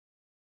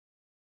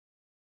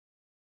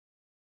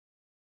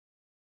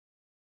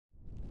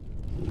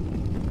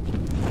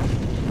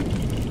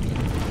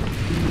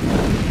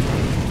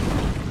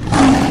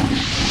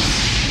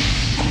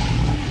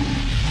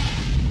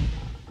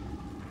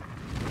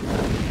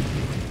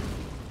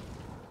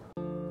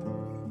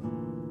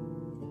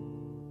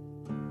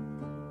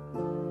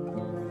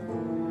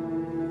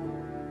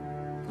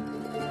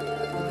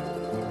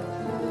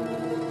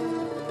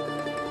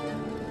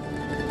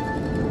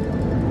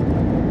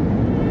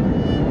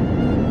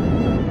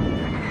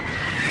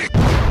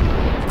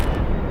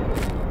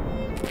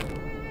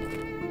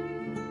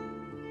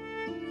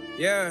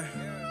Yeah.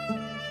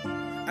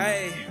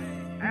 Hey.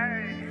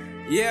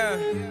 Yeah.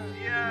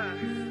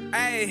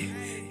 Hey.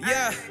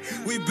 Yeah.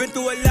 We've been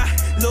through a lot.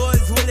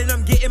 Lord's willing,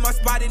 I'm getting my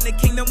spot in the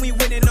kingdom. We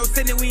winning, no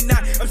sinning, we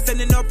not. I'm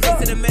sending no praise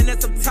to the man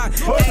that's up top.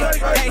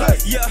 Hey,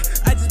 yeah.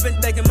 I just been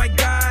thanking my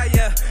God,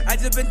 yeah. I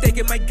just been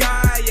thanking my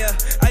God, yeah.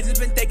 I just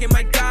been thanking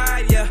my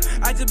God, yeah.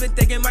 I just been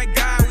thanking my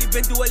God. We've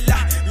been through a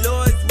lot.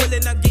 Lord's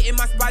willing, I'm getting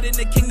my spot in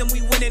the kingdom.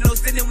 We winning, no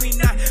sinning, we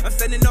not. I'm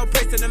sending no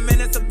praise to the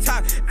man that's up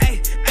top. Hey,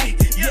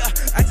 yeah.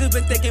 I just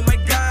been thanking my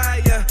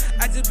God, yeah.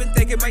 I just been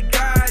thanking my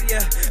God,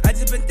 yeah. I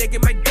just been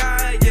thanking my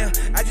God, yeah.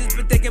 I just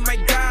been thanking my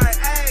God,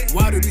 hey.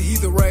 Why do the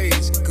heathen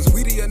rage? Cause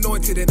we the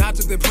anointed and I've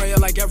just been praying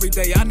like every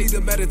day. I need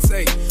to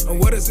meditate on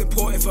what is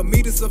important for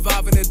me to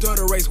survive and endure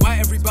the race. Why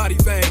everybody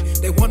vain?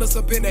 They want us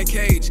up in that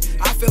cage.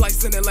 I feel like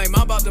sinning lame,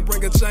 I'm about to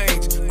bring a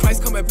change.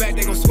 Christ coming back,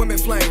 they gon' swim in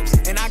flames.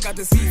 And I got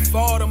this heat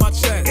fall to my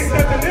chest. It's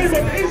that the name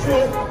of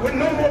Israel would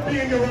no more be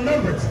in your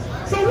remembrance.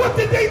 So what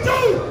did they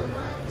do?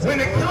 When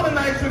they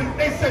colonized it,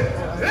 they said,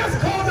 let's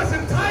call this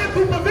entire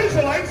group of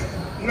Israelites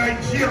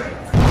Nigeria.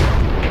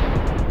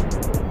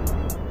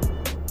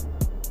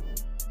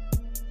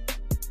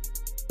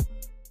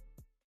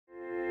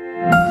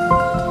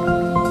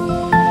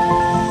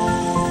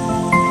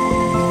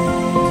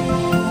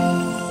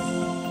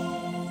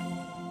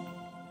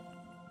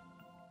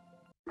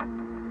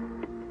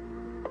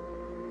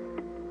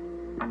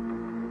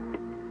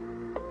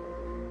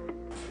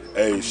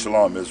 Hey,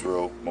 Shalom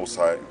Israel, Most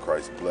High in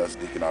Christ blessed,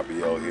 Deacon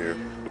Abiel here.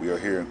 We are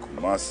here in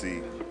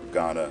Kumasi,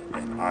 Ghana,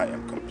 and I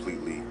am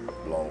completely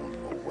blown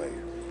away.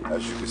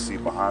 As you can see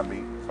behind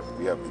me,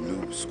 we have the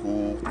new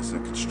school that's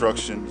in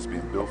construction. It's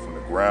being built from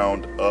the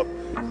ground up.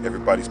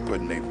 Everybody's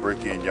putting a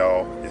brick in,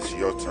 y'all. It's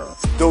your turn.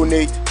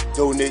 Donate,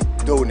 donate,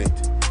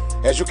 donate.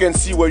 As you can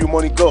see where your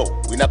money go.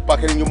 We're not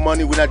pocketing your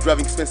money, we're not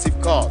driving expensive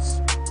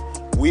cars.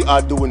 We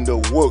are doing the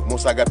work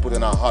Most High God put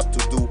in our heart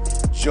to do,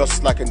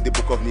 just like in the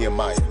book of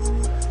Nehemiah.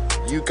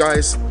 You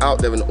guys out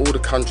there in all the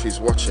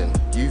countries watching,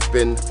 you've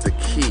been the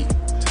key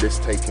to this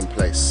taking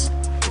place.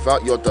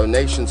 Without your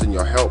donations and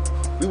your help,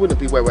 we wouldn't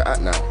be where we're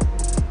at now.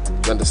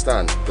 You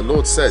understand? The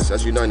Lord says,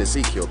 as you know in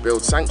Ezekiel,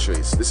 build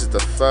sanctuaries. This is the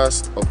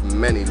first of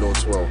many,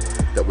 Lord's will,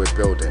 that we're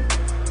building.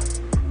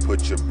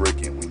 Put your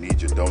brick in. We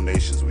need your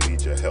donations. We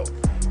need your help.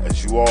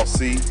 As you all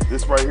see,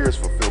 this right here is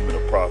fulfillment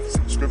of prophecy.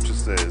 The scripture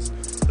says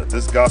that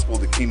this gospel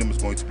of the kingdom is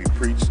going to be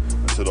preached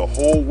unto the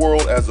whole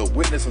world as a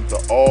witness unto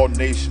all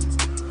nations.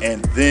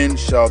 And then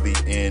shall the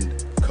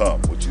end come.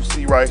 What you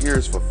see right here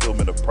is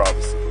fulfillment of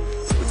prophecy.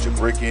 Put your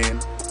brick in,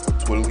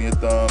 twiddling your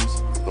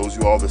thumbs. Those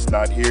of you all that's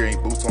not here,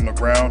 ain't boots on the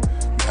ground,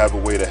 you have a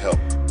way to help.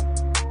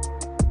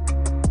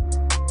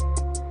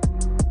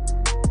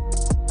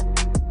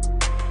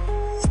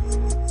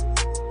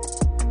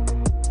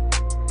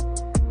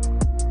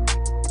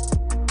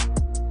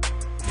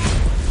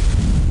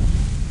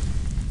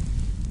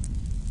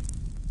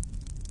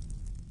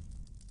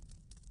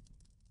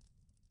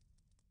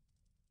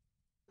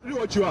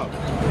 What you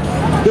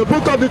have. The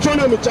book of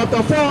Deuteronomy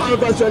chapter 4 and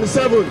verse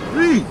 27.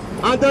 Read.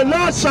 And the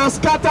Lord shall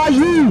scatter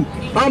you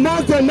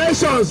among the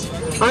nations,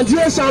 and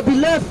ye shall be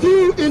left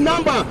few in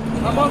number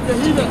among the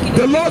heathen.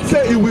 The Lord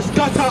said he will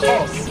scatter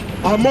us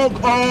among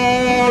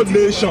all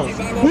nations.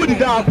 Who did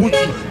that happen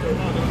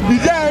to?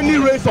 Is there any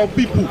race of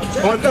people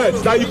on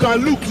earth that you can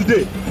look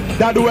today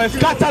that were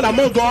scattered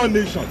among all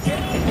nations?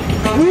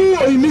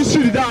 Who in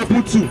history did that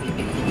happen to?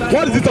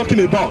 What is he talking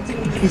about?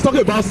 He's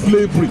talking about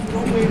slavery.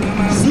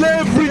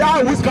 Slavery,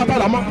 how we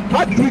scattered among.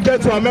 How did we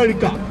get to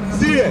America?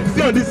 See here,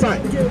 see on this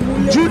side.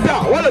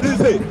 Judah, what does it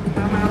say?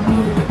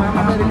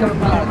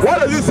 What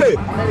does it say?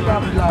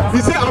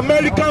 He said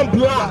American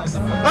blacks.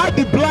 How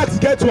did blacks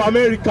get to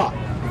America?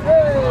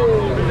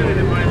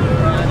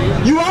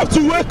 You have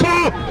to wake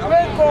up.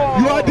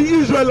 You are the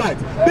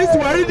Israelites. This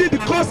we are reading the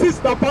curses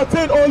that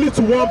pertain only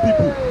to one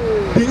people,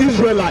 the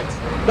Israelites.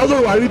 That's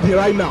what we are reading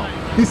right now.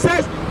 He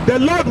says the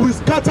Lord will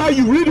scatter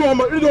you. Read one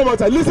more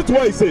time. Listen to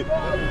what he said.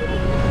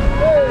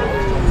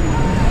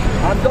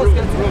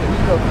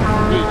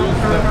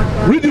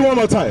 Read it one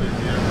more time.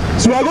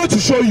 So we are going to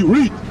show you.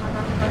 Read.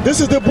 This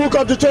is the book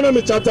of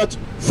Deuteronomy chapter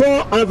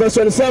 4 and verse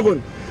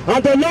 27.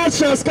 And the Lord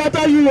shall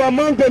scatter you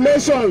among the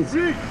nations,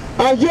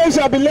 and ye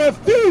shall be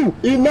left few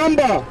in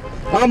number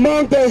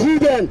among the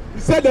heathen. He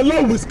said the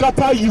Lord will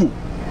scatter you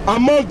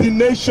among the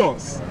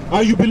nations,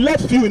 and you'll be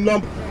left few in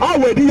number. How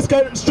were these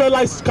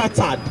Israelites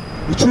scattered?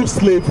 Through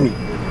slavery.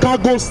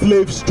 Cargo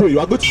slave trade. We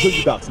are going to show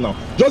you that now.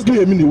 Just give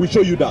me a minute, we'll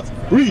show you that.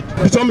 Read.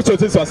 Deuteronomy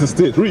 28 verse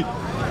 68. Read.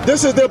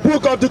 This is the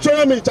book of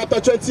Deuteronomy chapter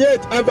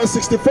 28 and verse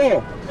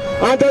 64.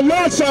 And the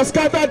Lord shall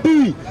scatter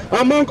thee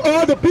among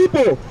all the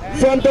people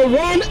from the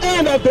one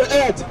end of the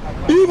earth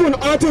even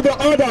unto the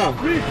other.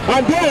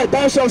 And there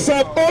thou shalt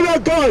serve other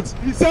gods.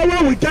 He said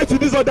when we get to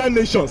these other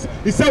nations,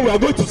 he said we are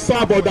going to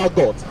serve other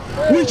gods.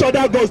 Which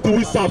other gods do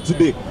we serve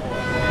today?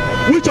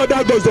 Which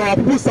other gods do our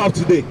people serve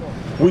today?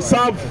 We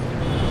serve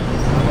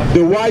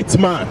the white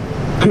man,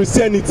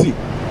 Christianity.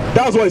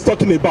 That's what he's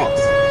talking about.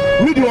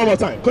 Read it one more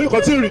time. Can you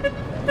continue?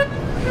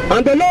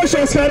 And the Lord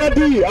shall scatter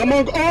thee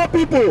among all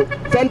people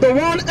from the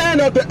one end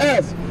of the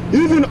earth,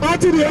 even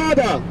unto the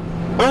other.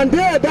 And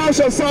there thou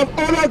shalt serve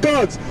other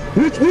gods,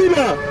 which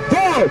neither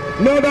thou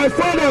nor thy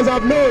fathers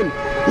have known,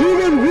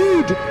 even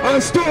wood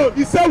and stone.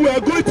 He said we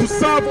are going to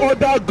serve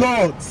other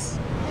gods.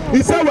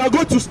 He said we are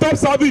going to stop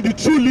serving the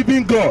true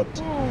living God.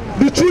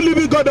 The true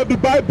living God of the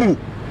Bible.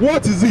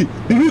 What is he?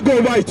 Did we go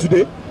over it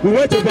today? We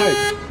went over it.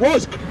 What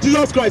was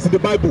Jesus Christ in the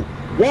Bible?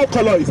 What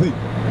color is he?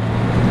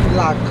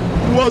 Black.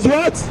 He was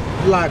what?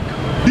 Black.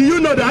 Do you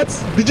know that?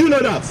 Did you know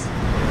that?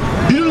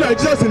 Do you know that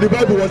Jesus in the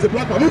Bible was a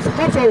black man?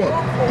 Come forward.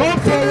 Come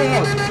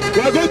forward.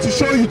 We are going to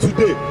show you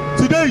today.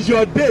 Today is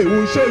your day. We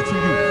will show it to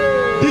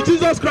you. The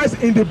Jesus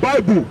Christ in the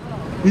Bible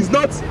is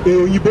not a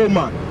Oyibo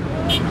man.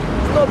 It's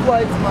not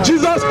white man.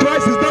 Jesus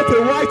Christ is not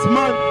a white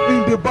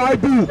man in the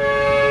Bible.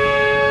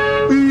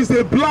 He is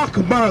a black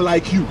man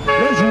like you.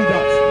 Let's read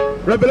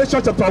that.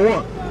 Revelation chapter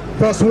 1,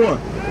 verse 1.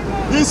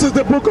 This is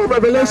the book of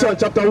Revelation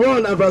chapter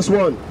 1 and verse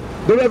 1.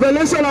 The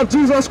revelation of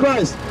Jesus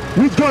Christ,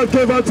 which God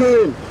gave unto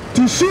him,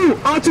 to shew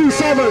unto his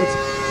servants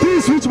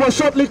this which must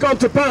shortly come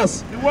to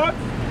pass. The what?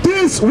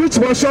 This which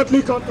must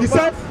shortly come to pass. He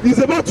said he's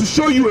about to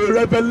show you a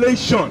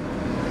revelation.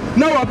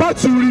 Now we're about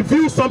to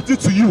reveal something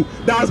to you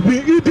that has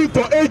been hidden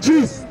for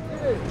ages.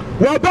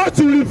 We're about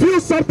to reveal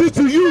something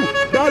to you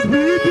that has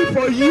been hidden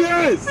for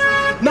years.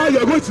 Now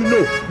you're going to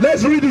know.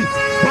 Let's read it.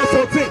 Verse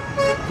 14.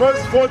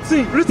 Verse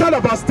 14. Read out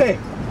of verse 10.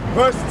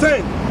 Verse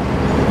 10.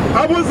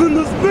 I was in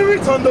the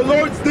spirit on the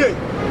Lord's day,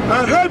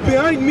 and heard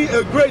behind me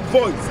a great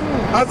voice,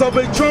 as of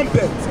a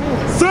trumpet,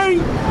 saying,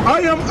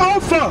 I am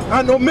Alpha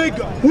and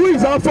Omega. Who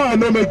is Alpha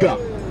and Omega?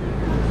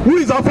 Who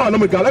is Alpha and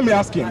Omega? Let me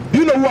ask him. Do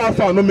you know who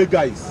Alpha and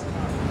Omega is?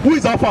 Who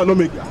is Alpha and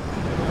Omega?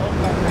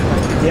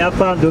 The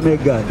Alpha and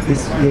Omega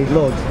is the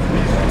Lord.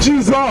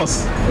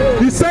 Jesus.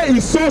 He said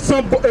he saw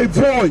a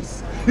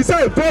voice. He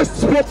said a voice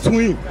spoke to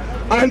him,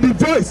 and the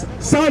voice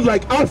sounds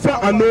like Alpha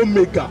and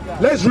Omega.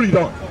 Let's read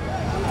on.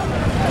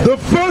 The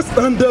first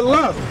and the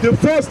last. The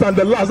first and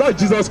the last.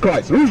 That's Jesus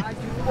Christ. Read.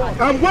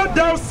 And what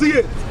thou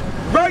seest,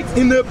 write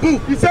in a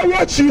book. He said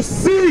what you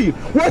see,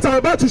 what I'm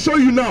about to show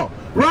you now,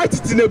 write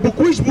it in a book.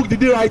 Which book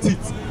did he write it?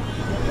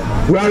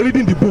 We are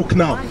reading the book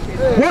now.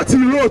 What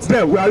he wrote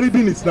there, we are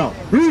reading it now.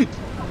 Read.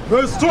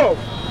 Verse 12.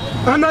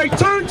 And I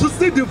turned to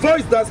see the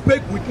voice that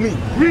spake with me.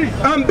 Read.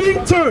 And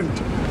being turned,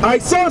 I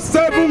saw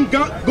 7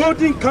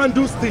 golden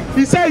candlesticks.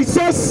 He said he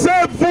saw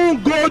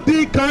 7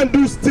 golden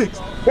candlesticks.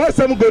 What is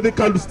 7 golden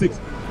candlesticks?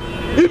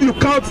 If you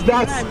count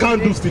that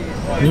candlestick,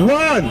 1,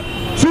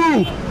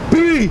 2,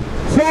 3,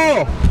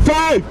 4,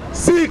 5,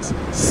 6,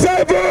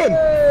 7.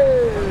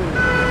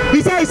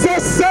 He said he saw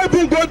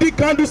 7 golden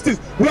candlesticks.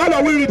 What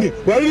are we reading?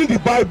 We are reading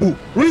the Bible.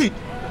 Read.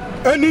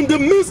 And in the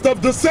midst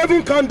of the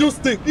 7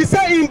 candlesticks, he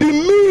said in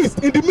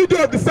the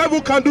middle of the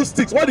 7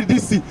 candlesticks, what did he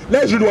see?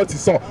 Let's read what he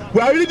saw. We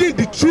are reading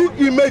the true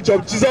image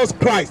of Jesus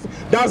Christ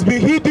that's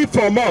been hidden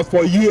from us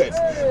for years.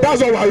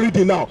 That's what we are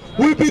reading now.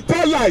 We'll be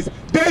told lies.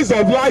 Days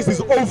of lies is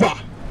over.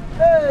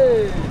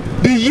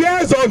 The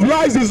years of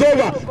lies is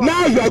over.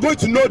 Now you are going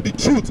to know the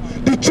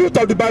truth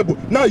of the Bible.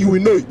 Now you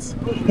will know it.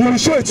 We will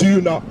show it to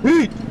you now.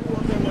 Read.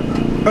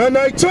 And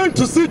I turned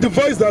to see the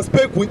voice that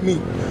spake with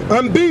me.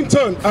 And being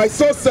turned, I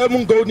saw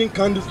 7 golden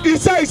candlesticks. He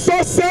said he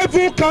saw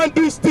 7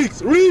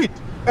 candlesticks. Read.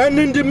 And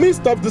in the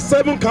midst of the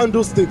 7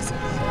 candlesticks,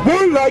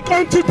 one like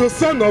unto the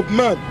Son of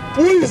Man.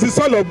 Who is the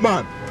Son of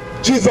Man?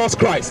 Jesus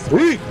Christ.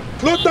 Read.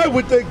 Clothed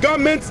with a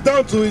garment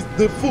down to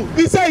the foot.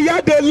 He said he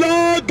had a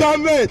long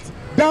garment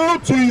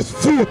down to his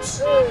foot.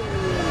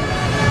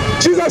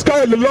 Jesus Christ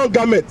had a long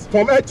garment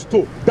from head to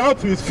toe down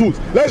to his foot.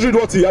 Let's read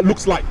what he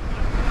looks like.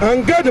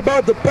 And girt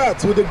about the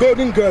path with a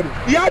golden girdle.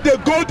 He had a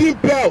golden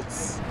belt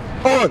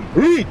on.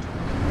 Read.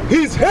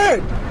 His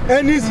head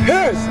and his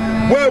hairs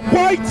were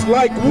white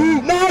like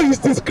wool. Now he's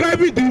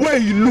describing the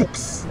way he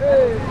looks.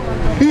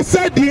 He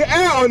said the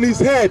hair on his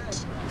head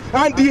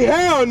and the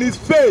hair on his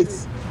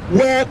face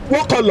were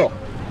what color?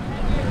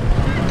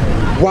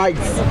 White.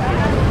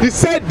 He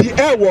said the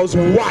hair was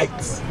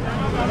white.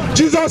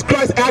 Jesus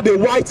Christ had a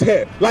white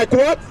hair. Like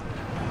what?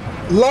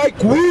 Like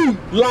wool.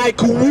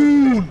 Like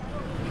wool.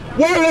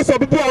 Why race of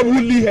people have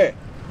woolly hair?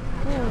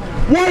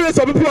 Why race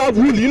of people have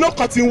wool? You know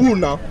cotton wool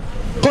now?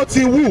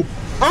 Cotton wool.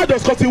 How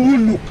does cotton wool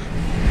look?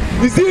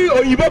 You see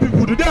Oyibo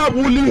people, do they have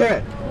woolly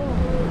hair?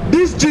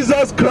 This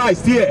Jesus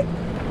Christ here,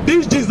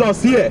 this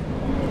Jesus here,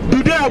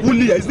 do they have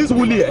woolly hair? Is this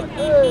woolly hair?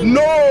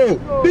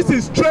 No. This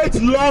is straight,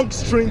 long,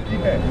 stringy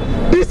hair.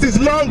 This is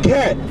long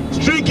hair,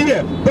 stringy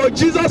hair. But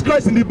Jesus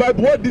Christ in the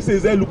Bible, what does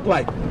his hair look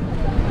like?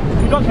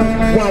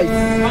 White.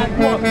 Like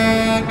what?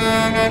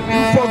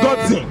 You've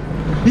forgotten.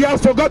 He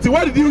has forgotten.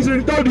 What did he use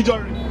to tell the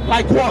jury?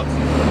 Like what?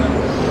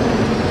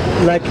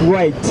 Like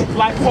white.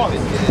 Like what?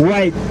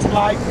 White.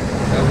 Like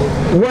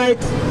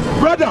white.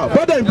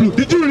 Brother in blue.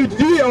 Did you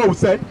hear what we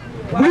said?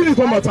 Read it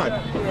one more time.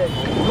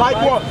 Like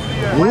what?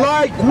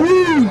 Like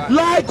wool.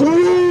 Like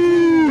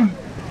wool.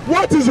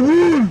 What is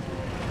wool?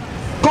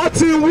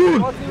 Cotton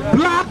wool.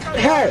 Black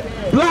hair.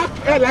 Black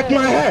hair like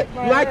my hair.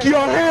 Like your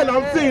hair,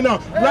 I'm saying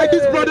now. Like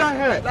this brother's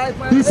hair.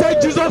 He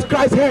said Jesus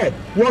Christ's hair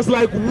was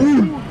like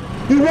wool.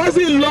 It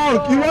wasn't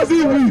long. It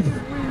wasn't weave.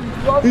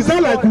 It's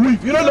not like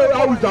weave. You don't know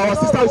how our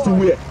sisters used to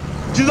wear.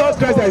 Jesus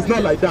Christ is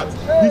not like that.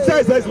 He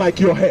says it's like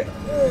your hair.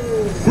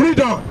 Read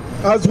on.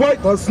 As white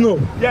as snow.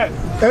 Yes.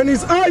 And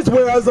his eyes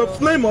were as a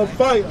flame of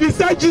fire. He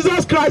said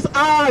Jesus Christ's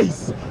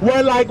eyes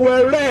were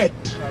red.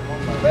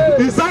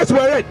 His eyes were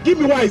red. Give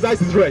me why his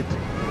eyes is red.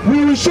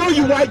 We will show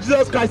you why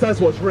Jesus Christ's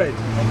eyes was red.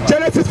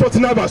 Genesis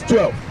 49 verse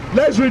 12.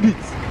 Let's read it.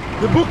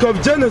 The book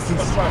of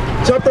Genesis,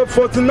 chapter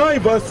 49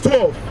 verse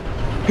 12.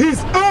 His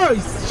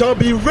eyes shall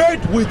be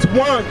red with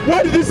wine.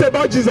 What did he say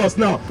about Jesus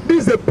now?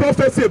 This is a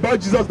prophecy about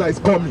Jesus that is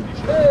coming.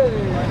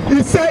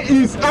 He said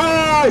his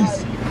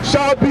eyes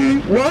shall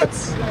be what?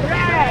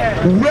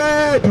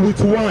 Red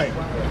with wine.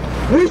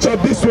 Which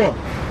of this one?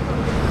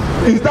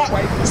 Is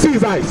that? See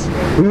his eyes.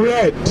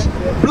 Red.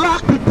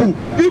 Black people,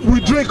 if we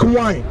drink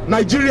wine,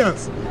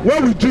 Nigerians,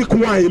 when we drink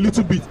wine a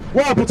little bit,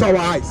 what happens to our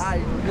eyes?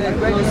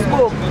 When you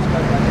smoke,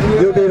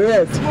 They'll be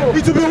red.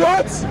 It will be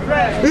what?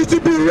 Red. It will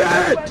be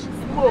red.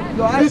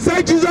 He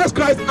said Jesus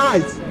Christ's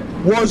eyes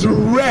was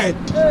red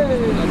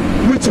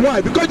with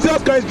wine because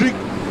Jesus Christ drink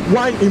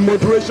wine in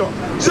moderation.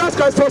 Jesus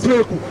Christ's first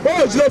miracle.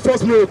 What was Jesus'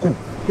 first miracle?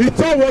 He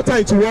turned water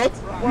into what?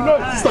 You know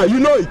it, sister. You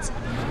know it.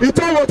 He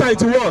turned water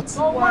into what?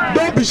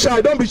 Don't be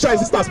shy. Don't be shy,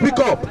 sister. Speak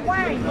up.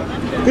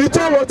 He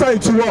turned water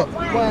into what?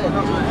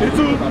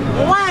 Into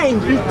wine.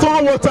 He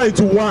turned water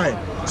into wine.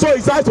 So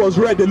his eyes was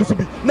red a little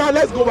bit. Now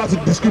let's go back to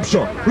the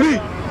description.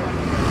 Read.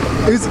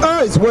 His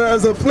eyes were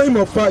as a flame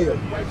of fire,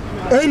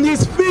 and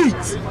his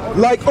feet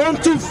like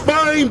unto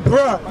fine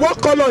brass.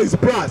 What color is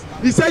brass?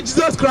 He said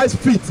Jesus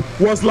Christ's feet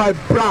was like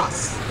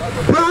brass.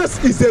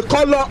 Brass is a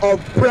color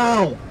of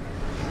brown.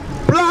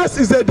 Brass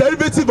is a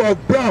derivative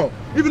of brown.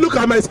 If you look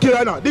at my skin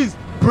right now, this is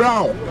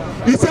brown.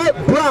 He said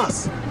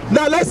brass.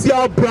 Now let's see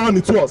how brown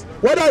it was.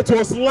 Whether it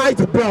was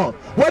light brown,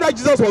 whether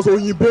Jesus was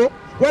Oyinbo,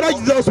 whether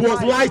Jesus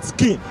was light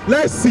skin.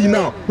 Let's see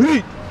now.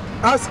 Read.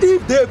 As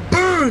if they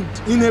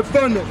burned in a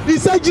furnace. He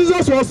said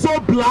Jesus was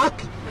so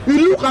black, he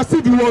looked as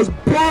if he was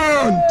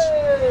burned.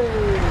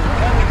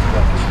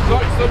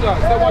 What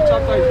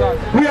chapter is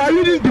that? We are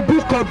reading the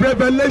book of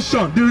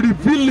Revelation, the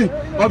revealing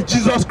of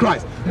Jesus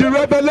Christ. The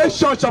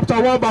Revelation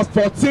chapter 1 verse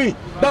 14.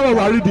 That's what we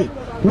are reading.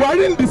 We are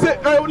reading the same.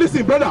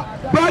 Listen, brother,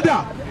 we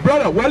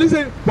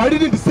are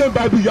reading the same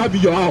Bible you have in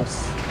your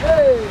house.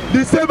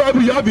 The same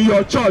Bible you have in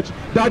your church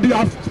that they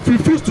have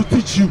refused to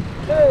teach you.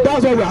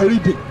 That's what we are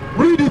reading.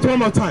 Read it one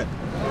more time.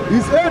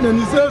 His head and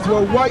his hairs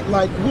were white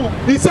like wool.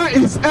 He said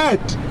his head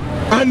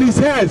and his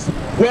hairs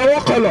were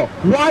what color?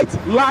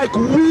 White like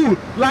wool,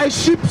 like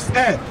sheep's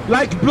hair,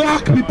 like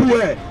black people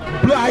hair,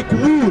 like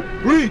wool.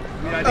 Read.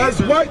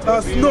 As white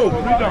as snow,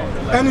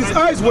 and his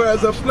eyes were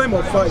as a flame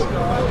of fire,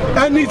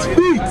 and his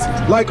feet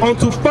like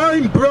unto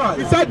fine brass.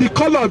 He said the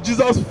color of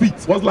Jesus'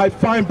 feet was like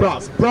fine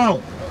brass,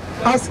 brown.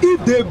 As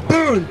if they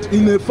burned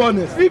in a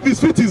furnace. If his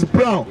feet is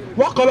brown,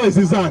 what color is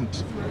his hand?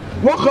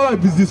 What color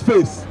is his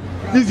face?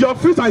 Is your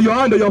feet and your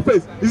hand and your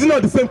face, is it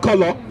not the same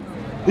color?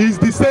 It's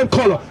the same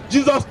color.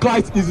 Jesus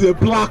Christ is a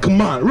black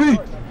man. Read.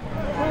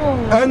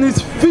 And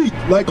his feet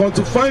like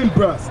unto fine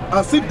brass,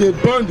 as if they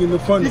burned in the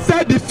furnace. He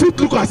said the feet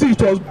look as if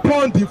it was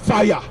burned in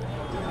fire.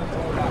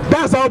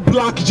 That's how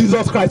black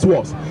Jesus Christ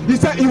was. He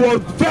said he was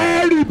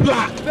very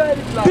black.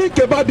 Think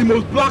about the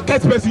most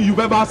blackest person you've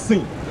ever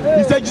seen.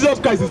 He said Jesus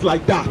Christ is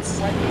like that.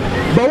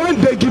 But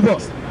when they gave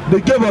us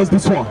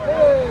this one.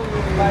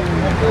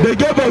 They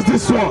gave us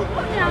this one.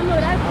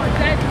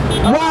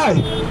 Why?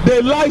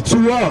 They lied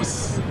to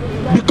us.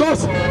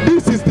 Because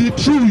this is the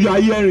truth you are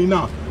hearing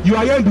now. You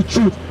are hearing the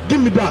truth.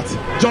 Give me that.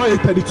 John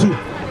 8:32.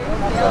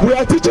 We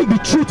are teaching the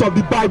truth of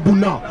the Bible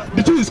now.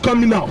 The truth is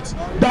coming out.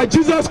 That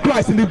Jesus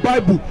Christ in the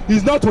Bible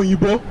is not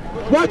Oyinbo.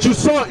 What you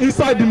saw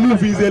inside the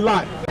movie is a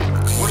lie.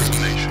 What is a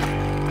nation?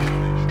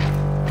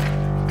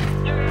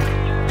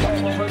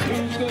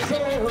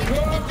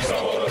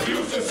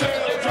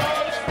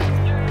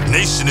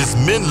 Nation is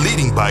men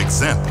leading by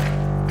example.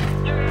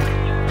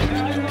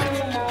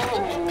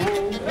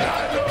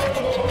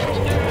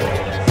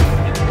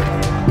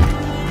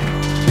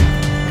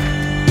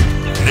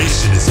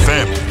 Nation is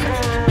family.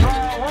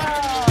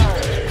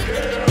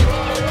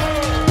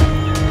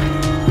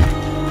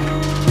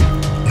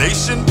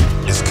 Nation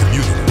is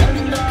community.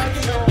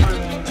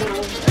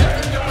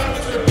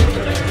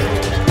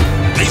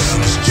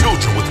 Nation is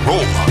children with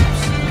role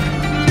models.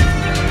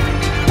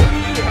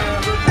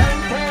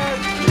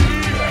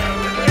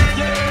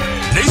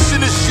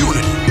 Nation is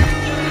unity.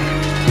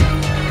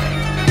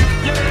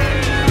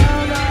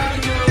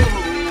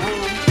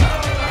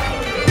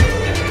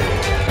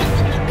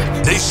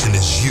 Nation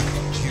is you.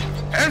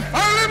 And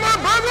finally, my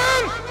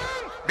brethren,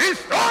 be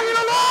strong in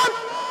the Lord,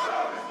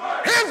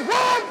 His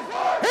word